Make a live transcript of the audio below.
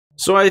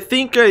So I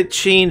think I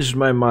changed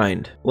my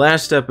mind.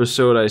 Last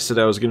episode I said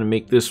I was going to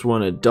make this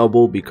one a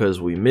double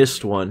because we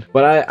missed one.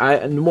 But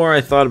the more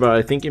I thought about it,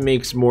 I think it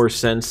makes more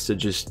sense to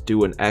just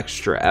do an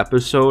extra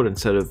episode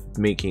instead of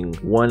making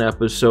one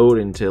episode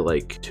into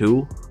like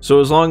 2.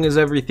 So as long as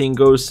everything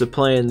goes to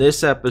plan,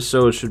 this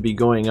episode should be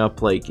going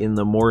up like in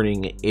the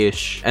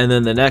morning-ish. And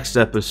then the next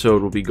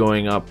episode will be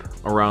going up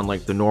around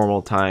like the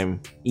normal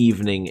time,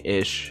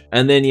 evening-ish.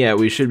 And then yeah,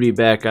 we should be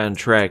back on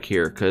track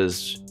here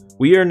because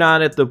we are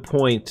not at the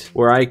point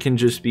where I can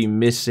just be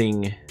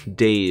missing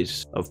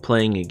days of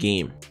playing a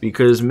game.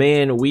 Because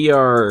man, we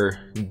are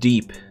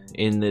deep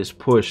in this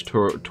push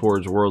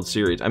towards World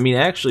Series. I mean,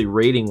 actually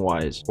rating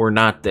wise, we're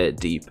not that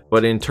deep.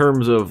 But in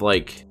terms of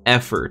like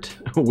effort,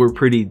 we're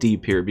pretty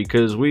deep here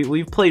because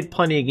we've played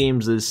plenty of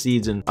games this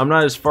season. I'm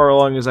not as far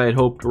along as I had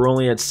hoped. We're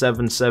only at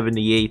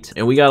 778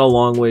 and we got a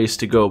long ways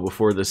to go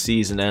before the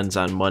season ends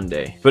on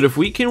Monday. But if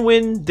we can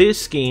win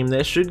this game,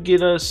 that should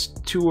get us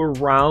to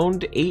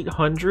around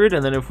 800,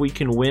 and then if we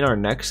can win our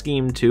next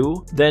game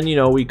too, then you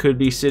know, we could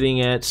be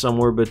sitting at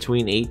somewhere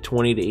between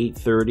 820 to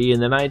 830,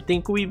 and then I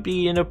think we'd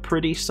be in a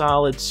pretty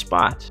solid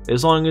spot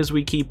as long as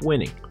we keep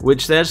winning,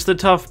 which that's the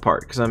tough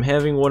part because I'm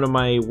having one of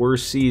my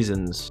worst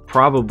seasons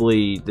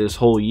probably this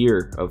whole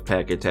year of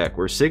Pack Attack.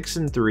 We're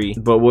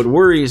 6-3, but what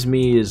worries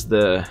me is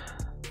the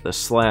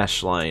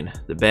slash line,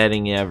 the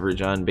batting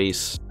average, on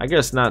base, I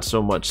guess not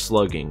so much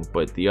slugging,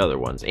 but the other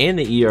ones, and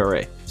the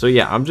ERA. So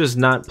yeah, I'm just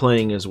not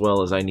playing as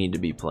well as I need to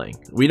be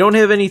playing. We don't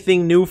have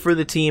anything new for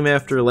the team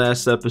after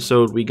last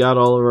episode. We got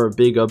all of our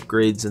big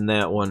upgrades in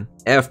that one.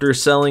 After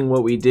selling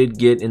what we did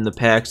get in the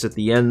packs at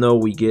the end though,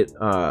 we get,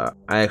 I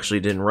actually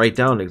didn't write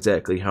down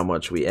exactly how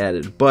much we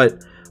added,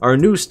 but our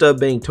new Stub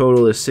Bank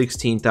total is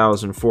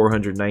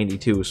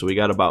 16,492, so we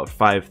got about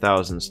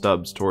 5,000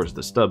 stubs towards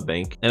the Stub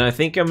Bank. And I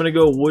think I'm going to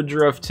go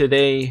Woodruff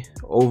today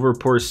over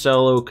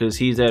Porcello because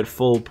he's at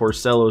full.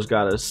 Porcello's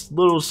got a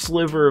little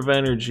sliver of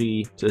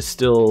energy to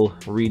still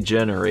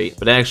regenerate.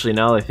 But actually,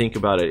 now that I think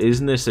about it,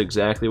 isn't this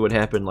exactly what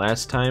happened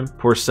last time?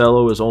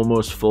 Porcello was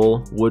almost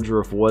full,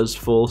 Woodruff was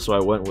full, so I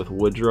went with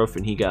Woodruff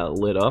and he got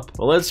lit up.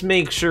 Well, let's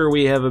make sure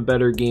we have a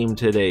better game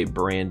today,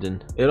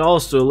 Brandon. It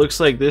also looks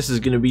like this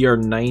is going to be our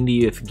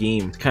 90th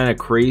game. It's kind of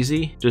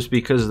crazy just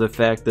because of the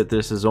fact that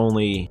this is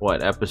only,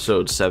 what,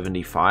 episode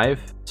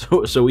 75?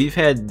 So we've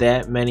had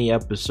that many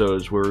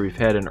episodes where we've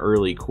had an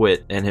early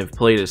quit and have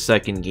played a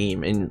second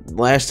game, and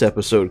last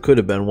episode could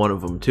have been one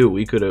of them too.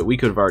 We could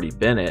have already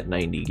been at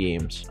 90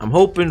 games. I'm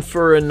hoping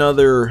for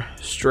another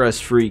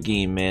stress-free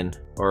game, man.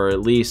 Or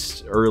at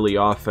least early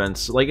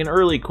offense, like an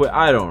early quit.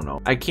 I don't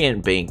know. I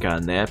can't bank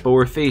on that, but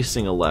we're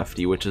facing a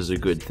lefty, which is a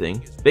good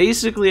thing.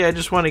 Basically, I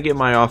just want to get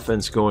my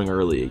offense going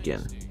early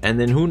again, and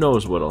then who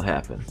knows what'll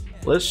happen.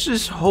 Let's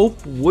just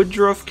hope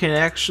Woodruff can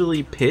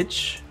actually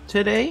pitch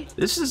today.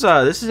 This is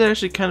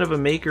actually kind of a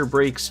make or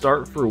break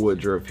start for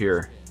Woodruff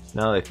here.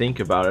 Now that I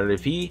think about it,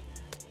 if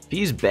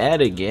he's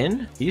bad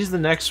again, he's the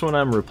next one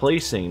I'm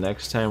replacing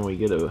next time we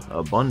get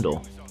a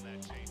bundle.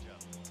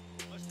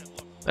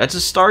 That's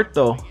a start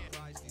though.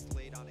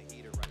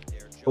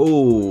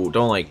 Oh,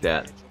 don't like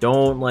that.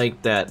 Don't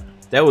like that.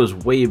 That was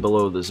way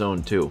below the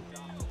zone too.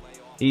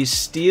 He's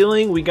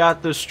stealing. We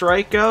got the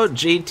strikeout.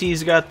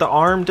 JT's got the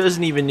arm.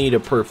 Doesn't even need a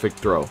perfect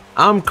throw.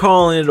 I'm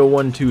calling it a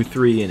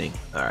 1-2-3 inning.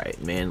 All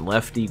right, man.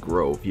 Lefty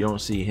Grove. You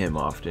don't see him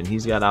often.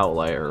 He's got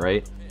outlier,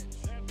 right?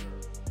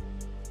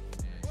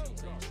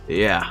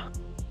 Yeah.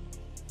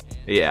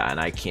 Yeah, and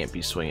I can't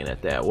be swinging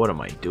at that. What am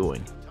I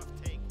doing?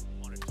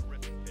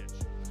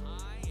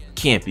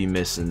 Can't be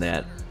missing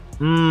that.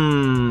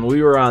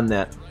 We were on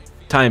that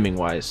timing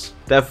wise.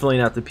 Definitely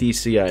not the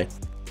PCI.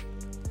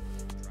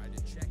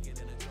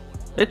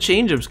 That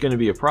changeup's gonna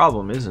be a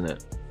problem, isn't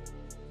it?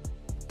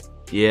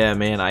 Yeah,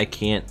 man, I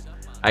can't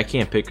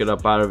pick it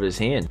up out of his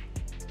hand.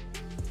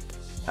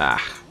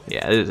 Ah,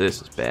 yeah,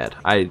 this is bad.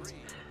 I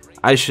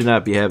should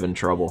not be having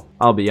trouble.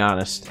 I'll be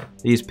honest.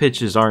 These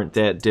pitches aren't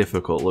that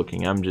difficult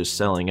looking. I'm just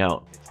selling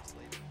out.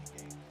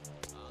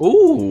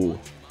 Ooh,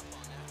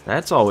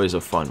 that's always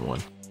a fun one.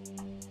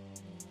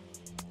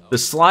 The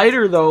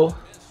slider, though,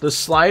 the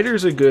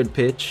slider's a good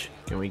pitch.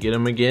 Can we get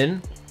him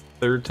again?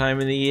 Third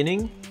time in the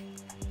inning.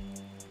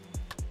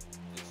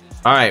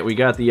 All right, we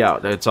got the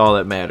out. That's all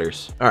that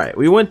matters. All right,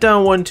 we went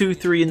down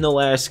 1-2-3 in the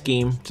last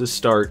game to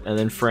start, and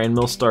then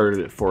Franmil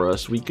started it for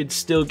us. We could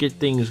still get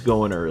things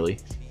going early.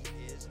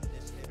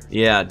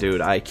 Yeah,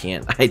 dude, I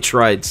can't. I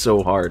tried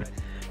so hard.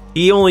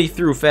 He only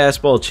threw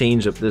fastball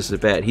changeup this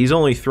at bat. He's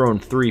only thrown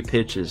 3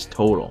 pitches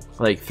total,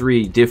 like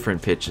 3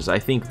 different pitches. I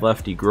think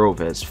Lefty Grove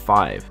has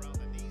 5.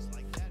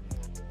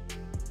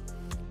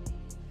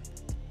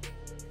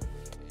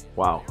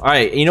 Wow. All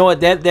right, you know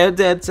what?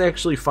 That's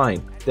actually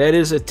fine. That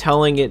is a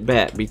telling at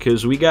bat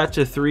because we got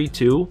to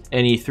 3-2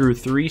 and he threw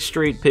 3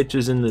 straight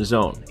pitches in the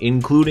zone,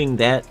 including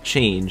that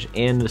change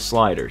and the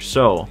slider.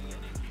 So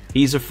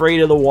he's afraid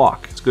of the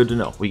walk. It's good to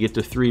know. We get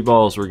to 3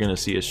 balls, we're going to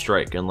see a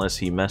strike unless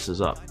he messes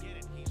up.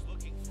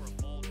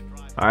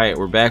 All right,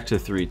 we're back to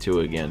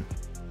 3-2 again.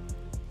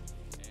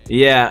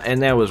 Yeah,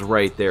 and that was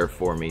right there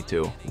for me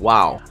too.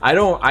 Wow.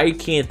 I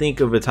can't think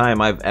of a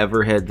time I've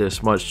ever had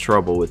this much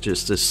trouble with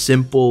just a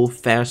simple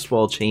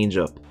fastball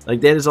changeup.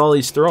 Like, that is all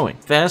he's throwing.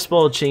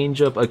 Fastball,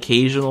 changeup,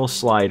 occasional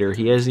slider.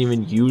 He hasn't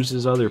even used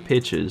his other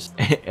pitches,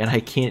 and I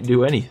can't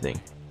do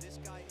anything.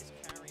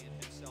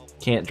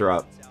 Can't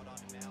drop.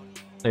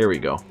 There we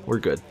go. We're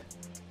good.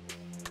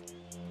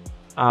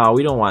 Oh,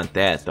 we don't want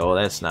that, though.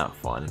 That's not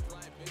fun.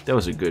 That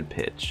was a good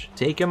pitch.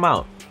 Take him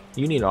out.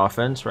 You need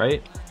offense,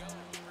 right?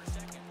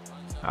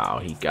 Oh,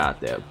 he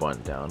got that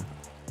bunt down.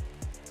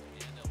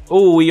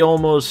 Oh, we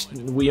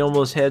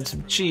almost had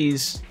some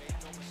cheese.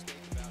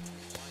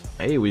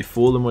 Hey, we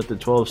fooled him with the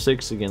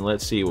 12-6 again.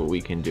 Let's see what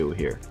we can do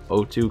here.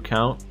 0-2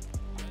 count.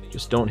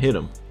 Just don't hit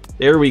him.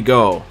 There we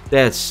go.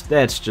 That's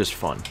just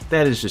fun.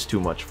 That is just too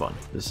much fun.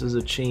 This is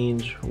a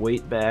change.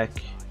 Wait back.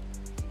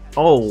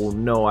 Oh,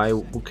 no,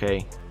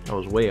 okay. I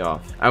was way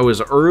off. I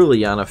was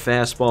early on a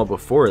fastball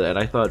before that.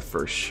 I thought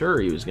for sure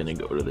he was going to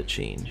go to the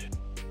change.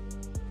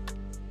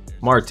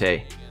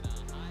 Marte.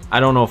 I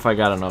don't know if I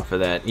got enough of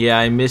that. Yeah,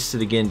 I missed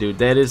it again, dude.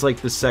 That is like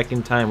the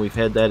second time we've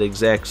had that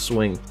exact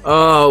swing.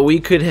 Oh, we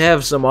could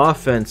have some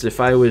offense if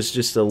I was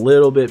just a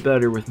little bit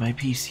better with my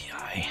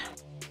PCI.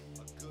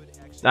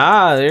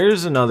 Ah,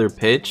 there's another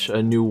pitch.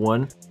 A new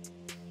one.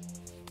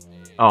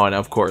 Oh, and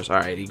of course,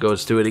 alright, he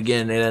goes to it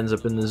again, it ends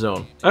up in the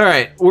zone.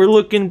 Alright, we're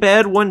looking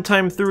bad one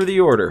time through the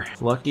order.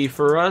 Lucky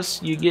for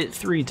us, you get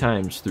 3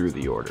 times through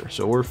the order,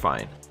 so we're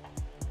fine.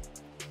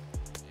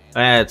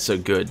 That's a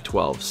good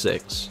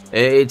 12-6.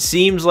 It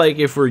seems like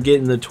if we're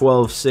getting the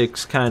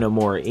 12-6 kind of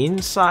more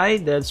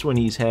inside, that's when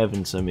he's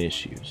having some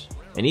issues.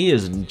 And he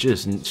is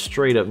just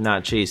straight up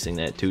not chasing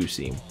that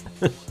 2-seam.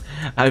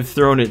 I've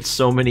thrown it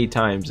so many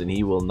times and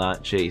he will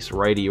not chase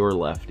righty or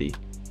lefty.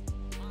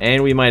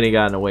 And we might have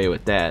gotten away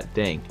with that.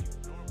 Dang.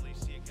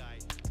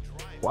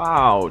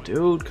 Wow,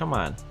 dude, come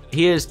on.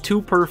 He has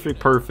 2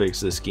 perfects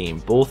this game.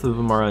 Both of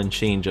them are on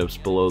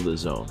changeups below the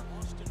zone.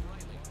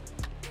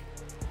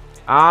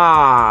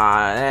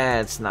 Ah,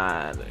 that's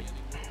not...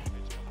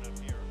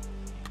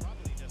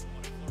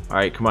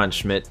 Alright, come on,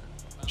 Schmidt.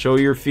 Show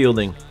your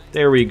fielding.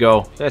 There we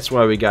go. That's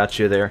why we got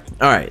you there.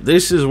 Alright,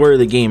 this is where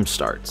the game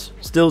starts.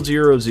 Still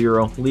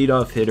 0-0.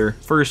 Leadoff hitter.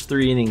 First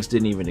 3 innings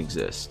didn't even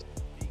exist.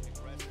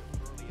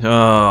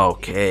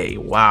 Okay,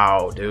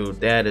 wow, dude,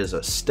 that is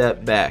a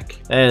step back.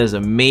 That is a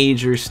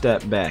major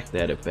step back,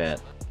 that at bat.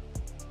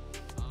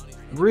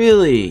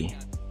 Really?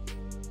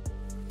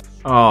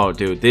 Oh,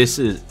 dude, this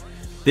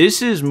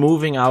is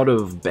moving out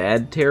of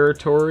bad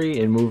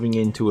territory and moving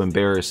into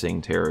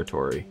embarrassing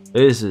territory.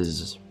 This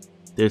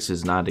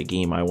is not a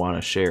game I want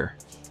to share.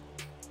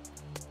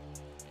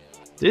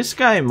 This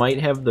guy might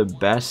have the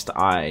best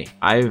eye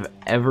I've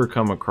ever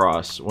come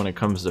across when it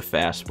comes to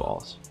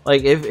fastballs.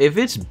 Like, if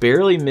it's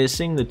barely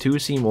missing the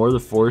 2-seam or the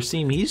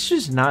 4-seam, he's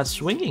just not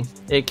swinging.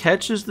 It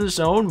catches the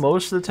zone,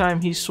 most of the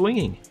time he's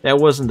swinging. That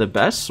wasn't the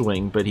best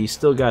swing, but he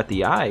still got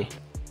the eye.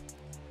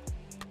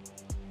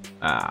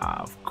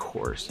 Ah, of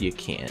course, you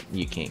can't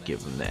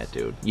give him that,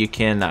 dude. You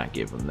cannot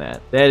give him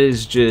that. That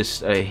is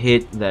just a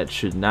hit that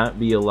should not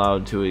be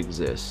allowed to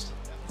exist.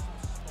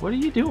 What are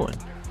you doing?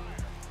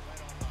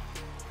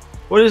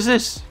 What is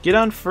this? Get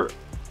on for...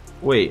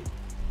 Wait,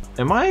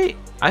 am I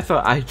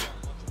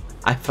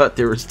thought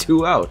there was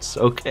 2 outs.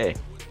 Okay.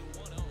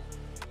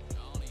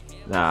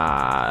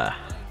 Nah.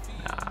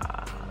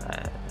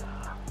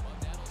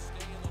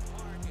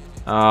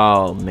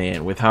 Oh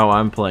man, with how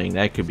I'm playing,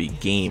 that could be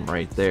game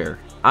right there.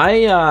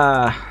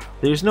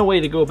 There's no way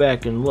to go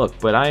back and look,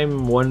 but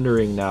I'm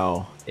wondering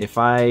now if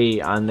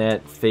on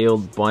that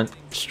failed bunt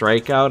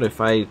strikeout, if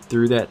I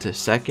threw that to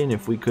second,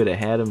 if we could have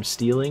had him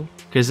stealing,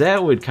 because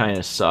that would kind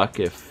of suck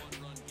if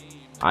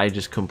I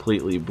just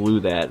completely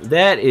blew that.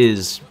 That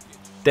is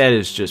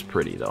just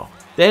pretty, though.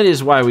 That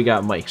is why we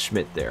got Mike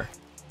Schmidt there.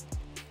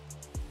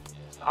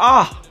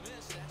 Ah!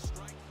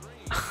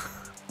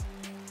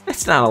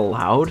 That's not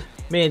allowed.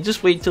 Man,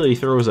 just wait till he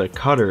throws a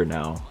cutter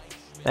now.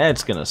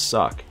 That's gonna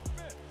suck.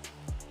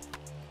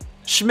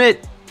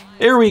 Schmidt!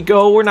 There we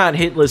go. We're not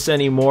hitless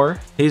anymore.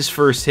 His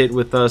first hit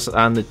with us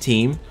on the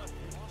team.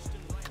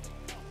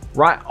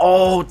 Right.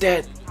 Oh,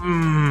 that...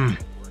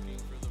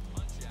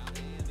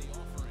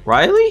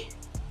 Riley?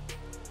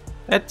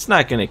 That's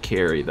not going to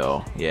carry,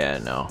 though. Yeah,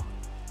 no.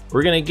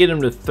 We're going to get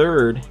him to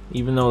third,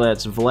 even though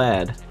that's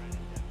Vlad.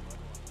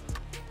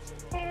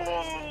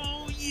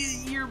 Oh,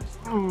 you're...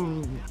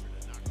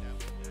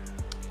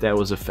 That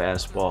was a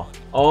fastball.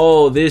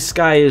 Oh, this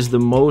guy is the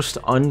most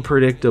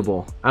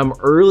unpredictable. I'm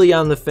early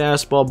on the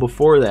fastball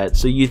before that,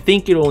 so you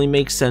think it only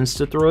makes sense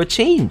to throw a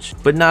change.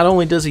 But not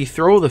only does he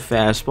throw the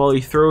fastball,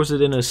 he throws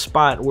it in a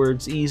spot where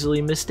it's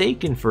easily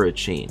mistaken for a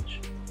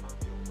change.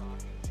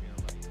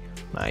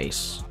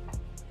 Nice.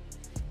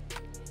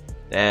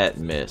 That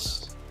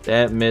missed.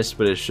 That missed,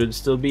 but it should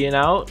still be an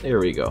out. There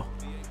we go.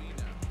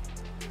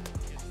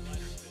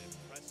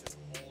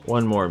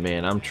 One more,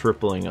 man. I'm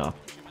tripling up.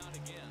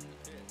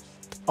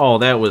 Oh,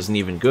 that wasn't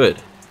even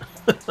good.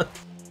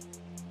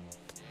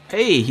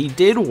 Hey, he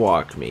did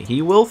walk me.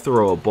 He will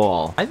throw a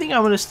ball. I think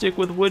I'm going to stick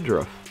with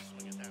Woodruff.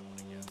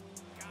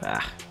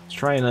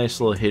 try a nice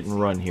little hit and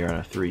run here on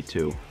a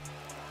 3-2.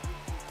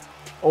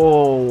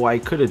 Oh, I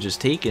could have just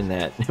taken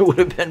that. It would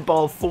have been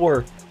ball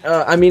 4.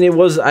 I mean, it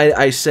was,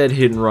 I said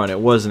hit and run. It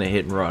wasn't a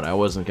hit and run. I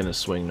wasn't going to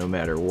swing no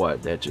matter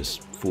what. That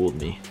just fooled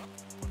me.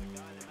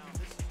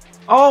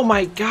 Oh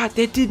my god,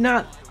 that did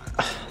not...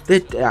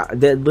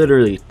 That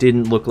literally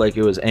didn't look like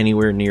it was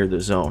anywhere near the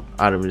zone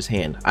out of his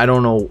hand. I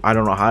don't know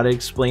how to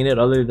explain it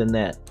other than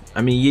that.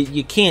 I mean,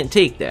 you can't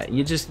take that.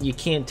 You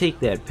can't take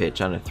that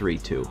pitch on a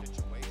 3-2.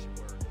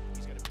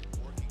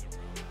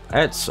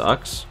 That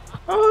sucks.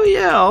 Oh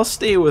yeah, I'll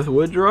stay with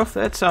Woodruff.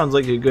 That sounds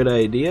like a good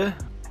idea.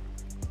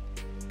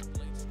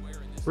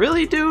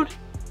 Really, dude?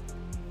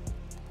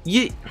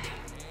 You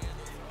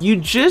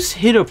just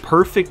hit a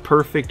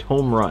perfect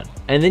home run,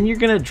 and then you're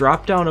gonna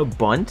drop down a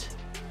bunt?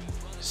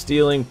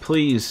 Stealing,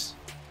 please.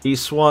 He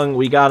swung.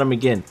 We got him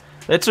again.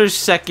 That's our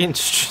second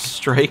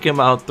strike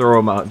him out, throw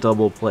him out,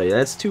 double play.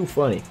 That's too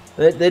funny.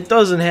 That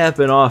doesn't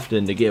happen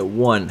often to get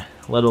 1,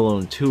 let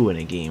alone 2 in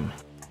a game.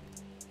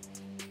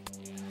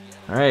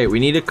 Alright, we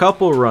need a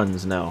couple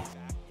runs now.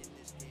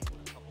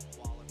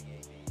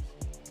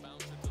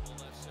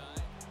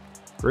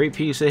 Great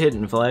piece of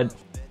hitting, Vlad.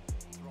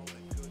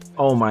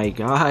 Oh my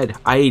god.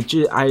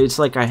 It's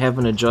like I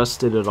haven't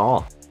adjusted at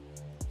all.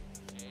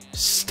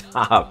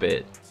 Stop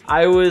it.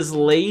 I was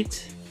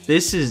late.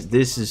 This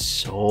is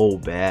so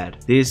bad.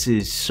 This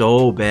is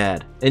so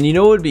bad. And you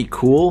know what would be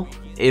cool?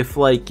 If,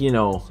 like, you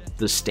know,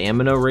 the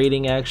stamina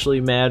rating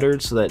actually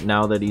mattered, so that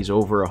now that he's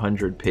over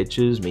 100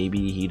 pitches,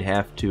 maybe he'd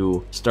have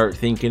to start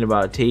thinking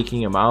about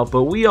taking him out.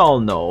 But we all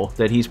know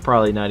that he's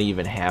probably not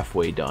even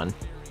halfway done.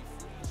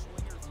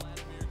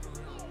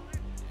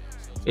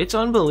 It's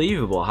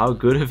unbelievable how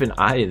good of an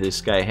eye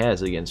this guy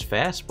has against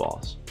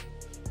fastballs.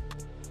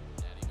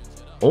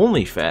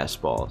 Only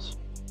fastballs.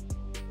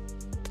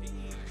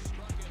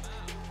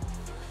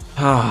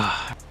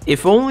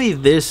 If only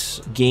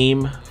this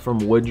game from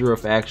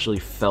Woodruff actually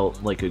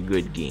felt like a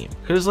good game.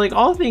 Because, like,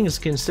 all things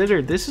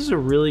considered, this is a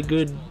really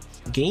good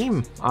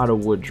game out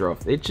of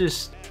Woodruff. It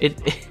just,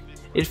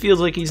 it feels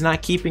like he's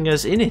not keeping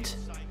us in it.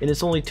 And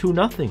it's only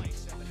 2-0.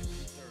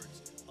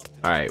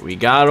 Alright, we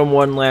got him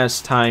one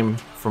last time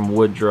from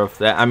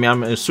Woodruff. I mean,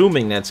 I'm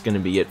assuming that's going to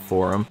be it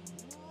for him.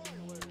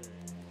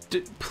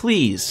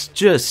 Please,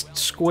 just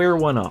square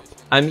one up.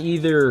 I'm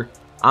either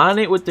on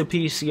it with the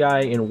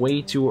PCI and way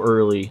too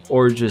early,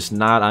 or just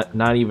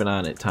not even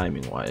on it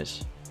timing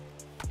wise.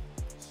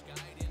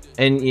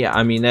 And yeah,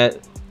 I mean,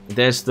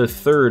 that's the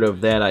third of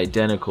that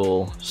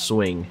identical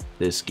swing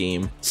this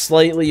game.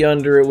 Slightly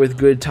under it with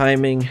good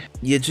timing.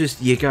 You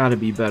gotta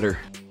be better.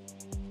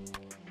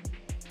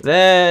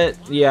 Yeah,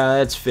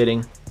 that's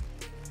fitting.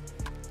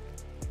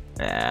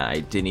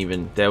 I didn't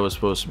even, that was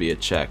supposed to be a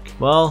check.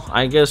 Well,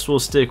 I guess we'll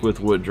stick with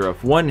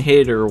Woodruff. 1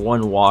 hit or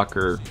 1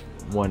 walker,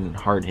 1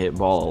 hard hit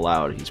ball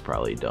allowed, he's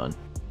probably done.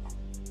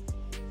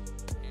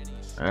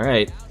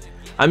 Alright.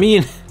 I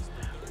mean,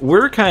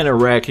 we're kind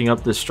of racking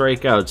up the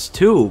strikeouts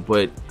too,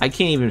 but I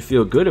can't even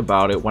feel good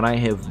about it when I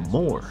have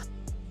more.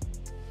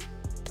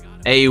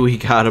 Hey, we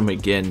got him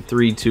again.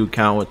 3-2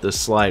 count with the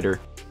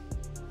slider.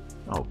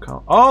 Oh,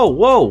 count. Oh,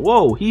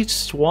 whoa. He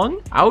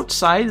swung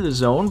outside the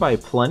zone by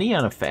plenty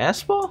on a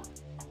fastball?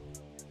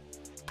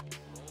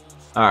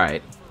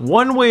 Alright.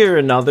 One way or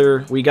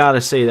another, we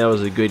gotta say that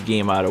was a good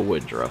game out of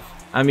Woodruff.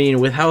 I mean,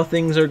 with how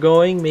things are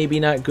going, maybe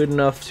not good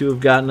enough to have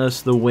gotten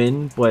us the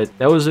win, but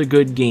that was a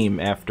good game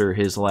after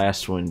his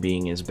last one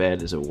being as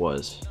bad as it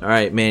was.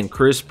 Alright, man,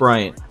 Chris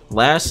Bryant.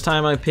 Last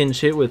time I pinch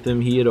hit with him,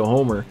 he hit a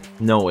homer.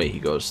 No way he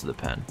goes to the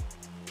pen.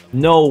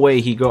 No way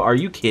he go. Are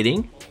you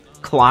kidding?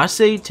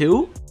 Clase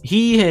too?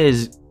 He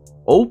has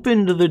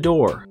opened the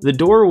door. The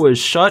door was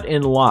shut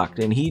and locked,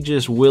 and he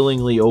just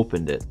willingly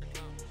opened it.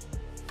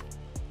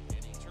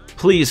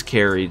 Please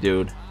carry,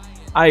 dude.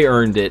 I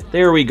earned it.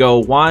 There we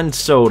go. Juan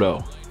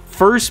Soto.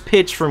 First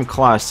pitch from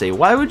Clase.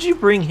 Why would you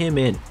bring him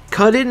in?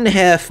 Cut it in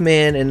half,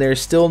 man, and there's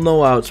still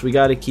no outs. We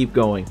got to keep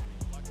going.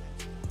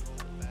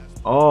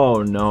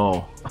 Oh,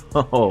 no.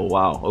 Oh,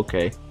 wow.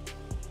 Okay.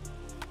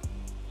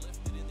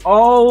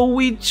 Oh,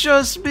 we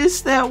just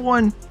missed that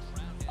one.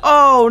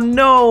 Oh,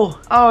 no.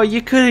 Oh,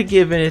 you could have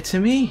given it to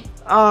me.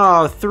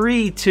 Oh,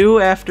 3-2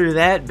 after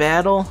that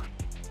battle.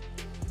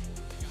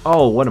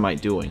 Oh, what am I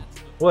doing?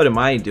 What am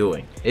I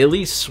doing? At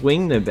least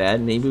swing the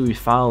bat. Maybe we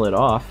foul it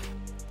off.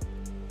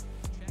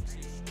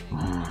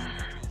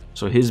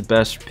 So his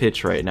best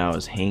pitch right now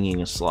is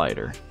hanging a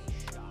slider.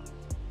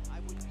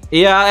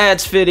 Yeah,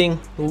 that's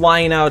fitting.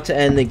 Line out to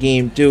end the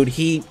game. Dude,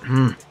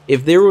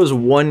 if there was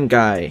one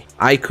guy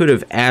I could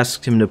have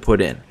asked him to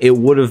put in, it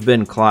would have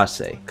been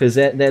Clase. Because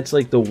that's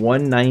like the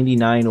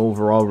 199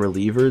 overall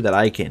reliever that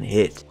I can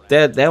hit.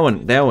 That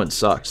one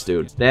sucks,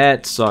 dude.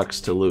 That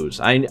sucks to lose.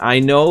 I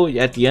know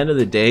at the end of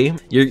the day,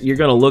 you're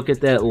going to look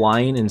at that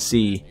line and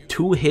see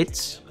 2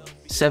 hits,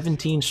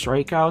 17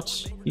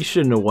 strikeouts. You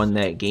shouldn't have won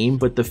that game,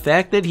 but the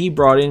fact that he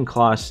brought in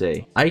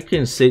Clase, I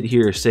can sit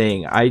here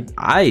saying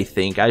I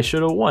think I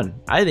should have won.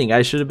 I think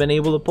I should have been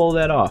able to pull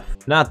that off.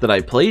 Not that I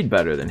played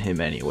better than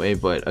him anyway,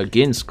 but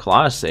against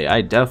Clase,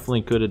 I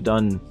definitely could have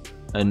done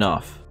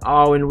enough.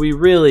 Oh, and we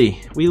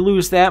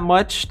lose that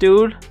much,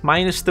 dude?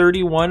 Minus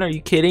 31, are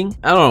you kidding?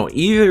 I don't know,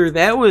 either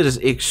that was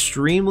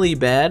extremely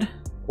bad,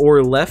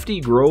 or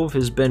Lefty Grove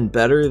has been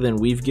better than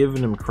we've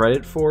given him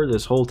credit for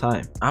this whole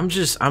time. I'm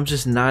just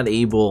not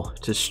able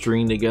to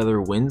string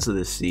together wins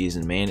this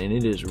season, man, and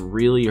it is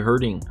really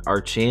hurting our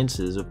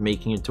chances of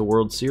making it to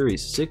World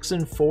Series.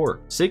 6-4.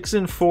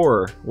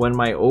 6-4 when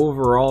my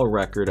overall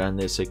record on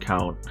this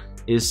account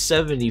is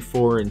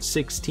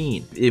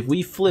 74-16. If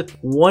we flip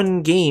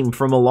one game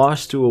from a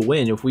loss to a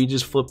win, if we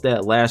just flip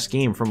that last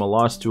game from a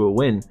loss to a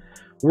win,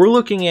 we're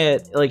looking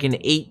at like an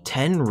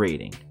 810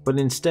 rating, but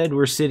instead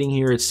we're sitting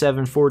here at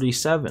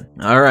 747.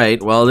 All right,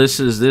 well,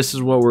 this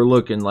is what we're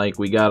looking like.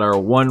 We got our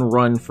 1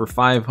 run for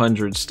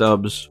 500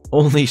 stubs,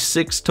 only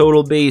 6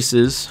 total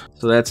bases,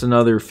 so that's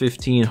another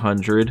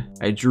 1500.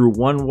 I drew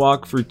 1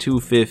 walk for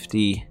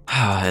 250,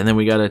 and then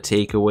we got to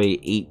take away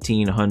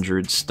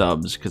 1800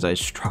 stubs because I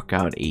struck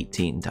out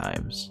 18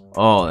 times.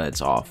 Oh,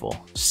 that's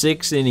awful.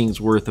 6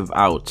 innings worth of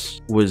outs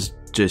was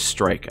just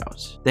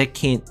strikeouts. That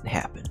can't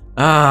happen.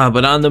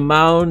 But on the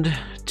mound,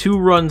 2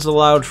 runs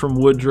allowed from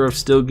Woodruff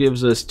still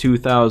gives us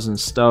 2,000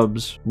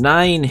 stubs.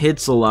 9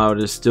 hits allowed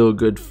is still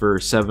good for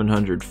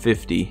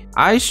 750.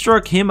 I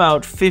struck him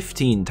out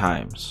 15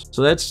 times,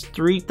 so that's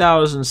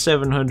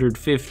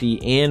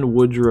 3,750, and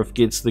Woodruff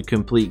gets the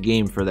complete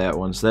game for that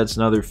one, so that's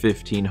another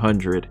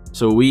 1,500.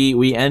 So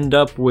we end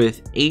up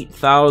with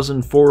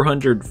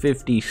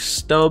 8,450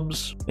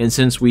 stubs, and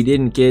since we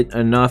didn't get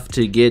enough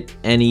to get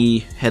any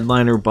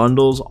headliner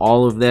bundles,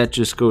 all of that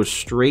just goes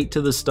straight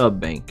to the Stub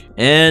Bank.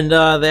 And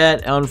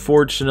that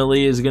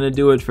unfortunately is gonna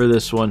do it for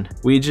this one.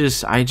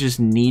 I just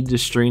need to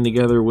string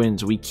together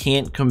wins. We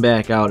can't come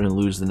back out and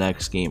lose the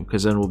next game,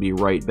 because then we'll be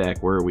right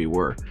back where we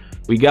were.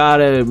 We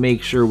gotta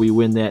make sure we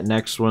win that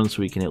next one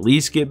so we can at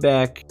least get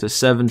back to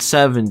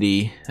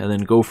 770 and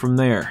then go from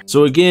there.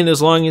 So again,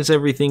 as long as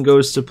everything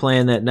goes to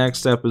plan, that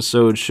next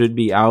episode should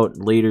be out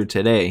later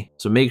today.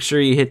 So make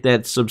sure you hit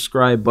that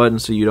subscribe button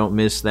so you don't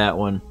miss that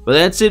one. But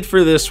that's it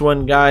for this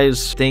one,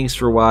 guys. Thanks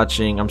for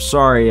watching. I'm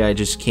sorry I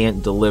just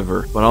can't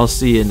deliver, but I'll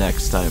see you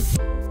next time.